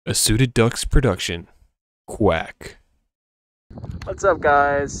A Suited Ducks production. Quack. What's up,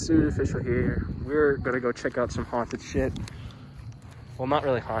 guys? Suited Official here. We're gonna go check out some haunted shit. Well, not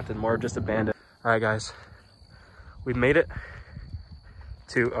really haunted, more just abandoned. All right, guys. We made it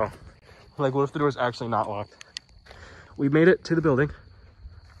to, oh. Like, what if the door's actually not locked? We made it to the building.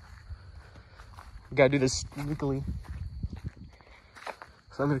 We gotta do this sneakily.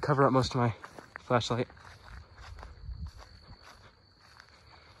 So I'm gonna cover up most of my flashlight.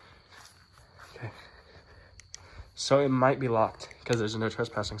 Okay. So it might be locked because there's a no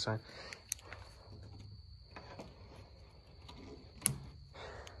trespassing sign.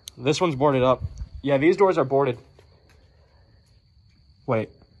 This one's boarded up. Yeah, these doors are boarded. Wait.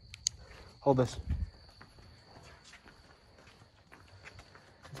 Hold this.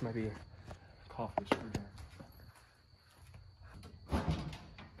 This might be a coffee screwdriver.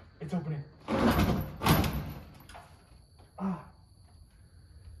 It's opening. Ah.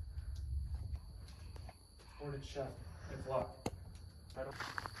 Boarded shut. It's locked.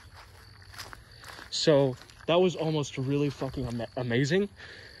 So that was almost really fucking amazing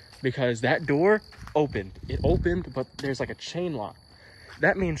because that door opened. It opened, but there's like a chain lock.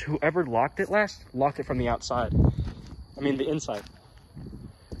 That means whoever locked it last locked it from the outside. I mean the inside.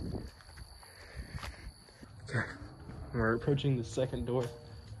 Okay. We're approaching the second door.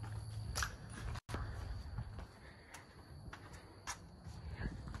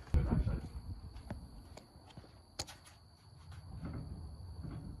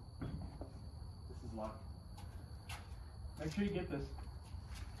 Make sure you get this.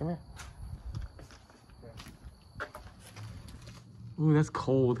 Come here. Ooh, that's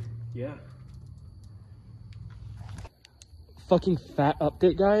cold. Yeah. Fucking fat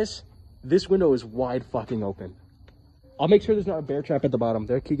update, guys. This window is wide fucking open. I'll make sure there's not a bear trap at the bottom.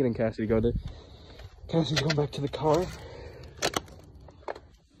 There, Keegan and Cassidy go there. Cassidy's going back to the car.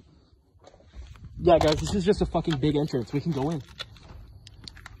 Yeah, guys, this is just a fucking big entrance. We can go in.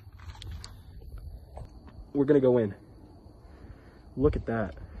 We're gonna go in. Look at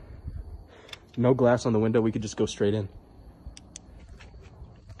that. No glass on the window. We could just go straight in.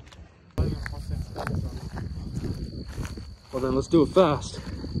 Well, then let's do it fast.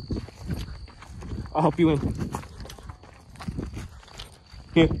 I'll help you in.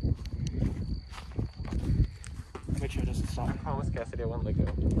 Here. Make sure it doesn't stop. I promised Cassidy I won't let go.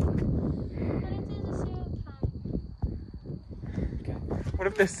 Okay. What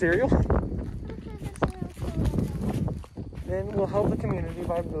if there's cereal? Then we'll help the community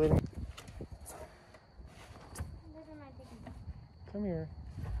by relating. Come here.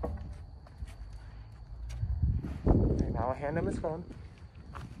 Okay, now I'll hand him his phone.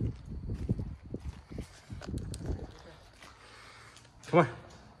 Come on.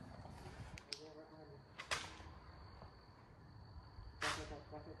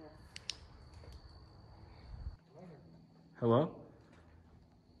 Hello?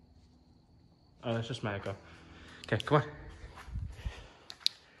 Oh, that's just my echo. Okay, come on.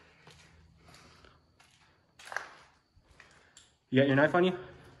 You got your knife on you?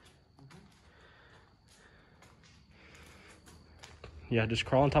 Yeah, just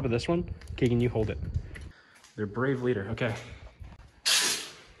crawl on top of this one. Keegan, you hold it. They're brave leader. Okay.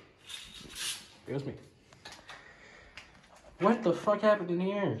 Here's me. What the fuck happened in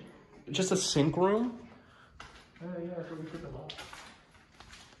here? Just a sink room? Oh, yeah, that's where we put them all.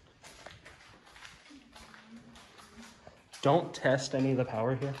 Don't test any of the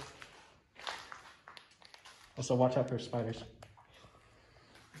power here. Also, watch out for spiders.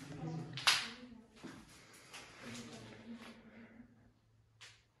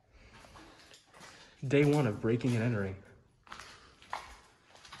 Day one of breaking and entering.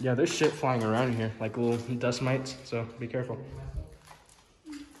 Yeah, there's shit flying around in here, like little dust mites, so be careful.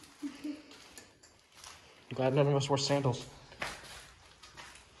 I'm glad none of us wore sandals.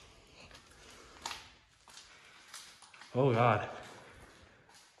 Oh God.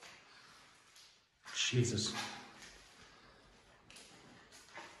 Jesus.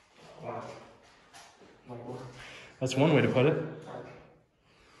 Wow. That's one way to put it.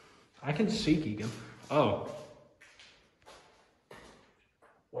 I can see Keegan. Oh.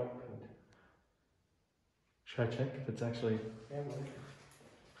 White paint. Should I check if it's actually...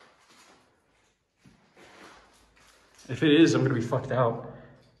 If it is, I'm gonna be fucked out.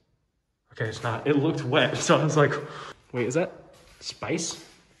 Okay, it's not. It looked wet, so I was like, wait, is that spice?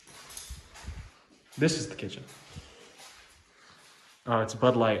 This is the kitchen. Oh, it's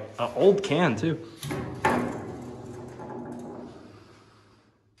Bud Light. Old can, too.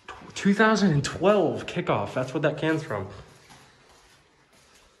 2012 kickoff. That's what that can's from.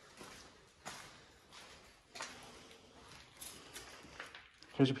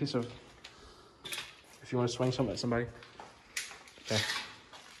 Here's a piece of, if you want to swing something at somebody. Okay.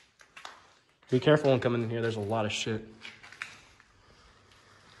 Be careful when coming in here. There's a lot of shit.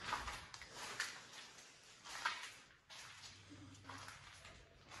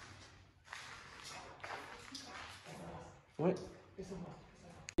 What?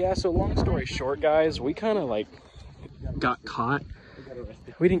 Yeah, so long story short, guys, we kind of like got caught.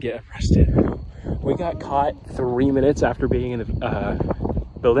 We didn't get arrested. We got caught 3 minutes after being in the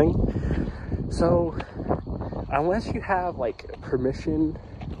building. So unless you have like permission,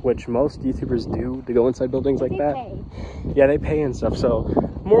 which most YouTubers do to go inside buildings like that. Yeah, they pay and stuff. So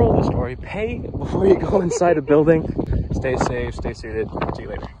moral of the story, pay before you go inside a building. Stay safe, stay suited. See you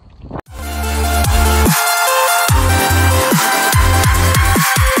later.